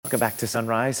Welcome back to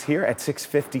Sunrise here at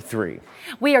 6:53.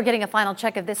 We are getting a final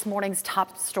check of this morning's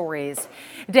top stories.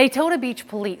 Daytona Beach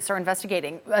police are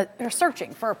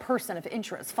searching for a person of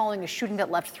interest following a shooting that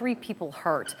left 3 people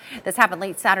hurt. This happened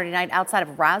late Saturday night outside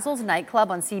of Razzles Nightclub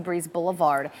on Seabreeze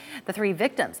Boulevard. The 3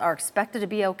 victims are expected to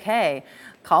be okay.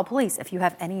 Call police if you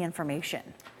have any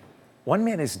information. One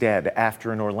man is dead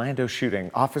after an Orlando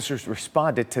shooting. Officers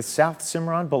responded to South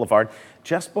Semoran Boulevard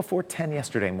just before 10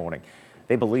 yesterday morning.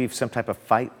 They believe some type of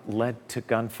fight led to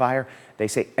gunfire. They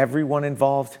say everyone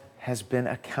involved has been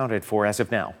accounted for as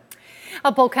of now.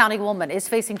 A Polk County woman is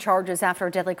facing charges after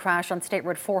a deadly crash on State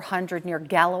Road 400 near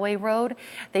Galloway Road.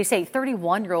 They say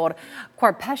 31-year-old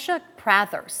Kwarpesha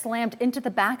Prather slammed into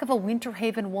the back of a Winter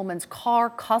Haven woman's car,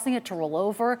 causing it to roll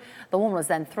over. The woman was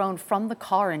then thrown from the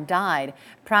car and died.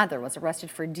 Prather was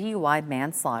arrested for DUI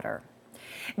manslaughter.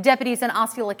 Deputies in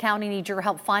Osceola County need your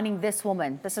help finding this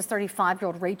woman. This is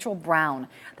 35-year-old Rachel Brown.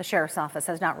 The sheriff's office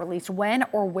has not released when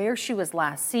or where she was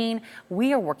last seen.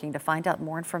 We are working to find out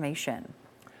more information.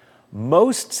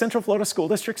 Most Central Florida school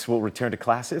districts will return to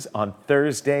classes on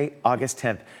Thursday, August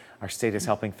 10th. Our state is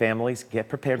helping families get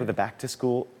prepared for the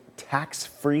back-to-school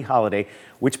tax-free holiday,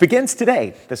 which begins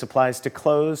today. This applies to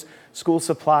clothes, school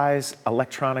supplies,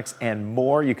 electronics, and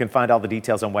more. You can find all the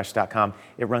details on WESH.com.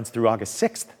 It runs through August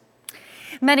 6th.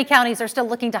 Many counties are still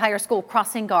looking to hire school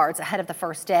crossing guards ahead of the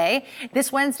first day.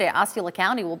 This Wednesday, Osceola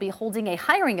County will be holding a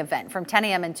hiring event from 10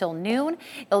 a.m. until noon.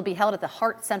 It'll be held at the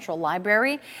Hart Central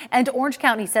Library. And Orange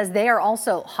County says they are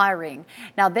also hiring.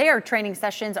 Now, their training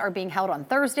sessions are being held on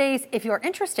Thursdays. If you're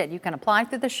interested, you can apply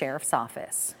through the sheriff's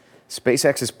office.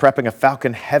 SpaceX is prepping a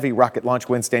Falcon Heavy rocket launch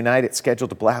Wednesday night. It's scheduled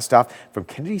to blast off from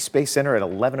Kennedy Space Center at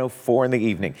 11:04 in the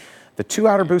evening. The 2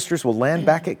 outer boosters will land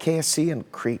back at KSC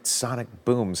and create sonic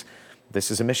booms. This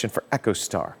is a mission for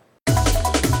EchoStar.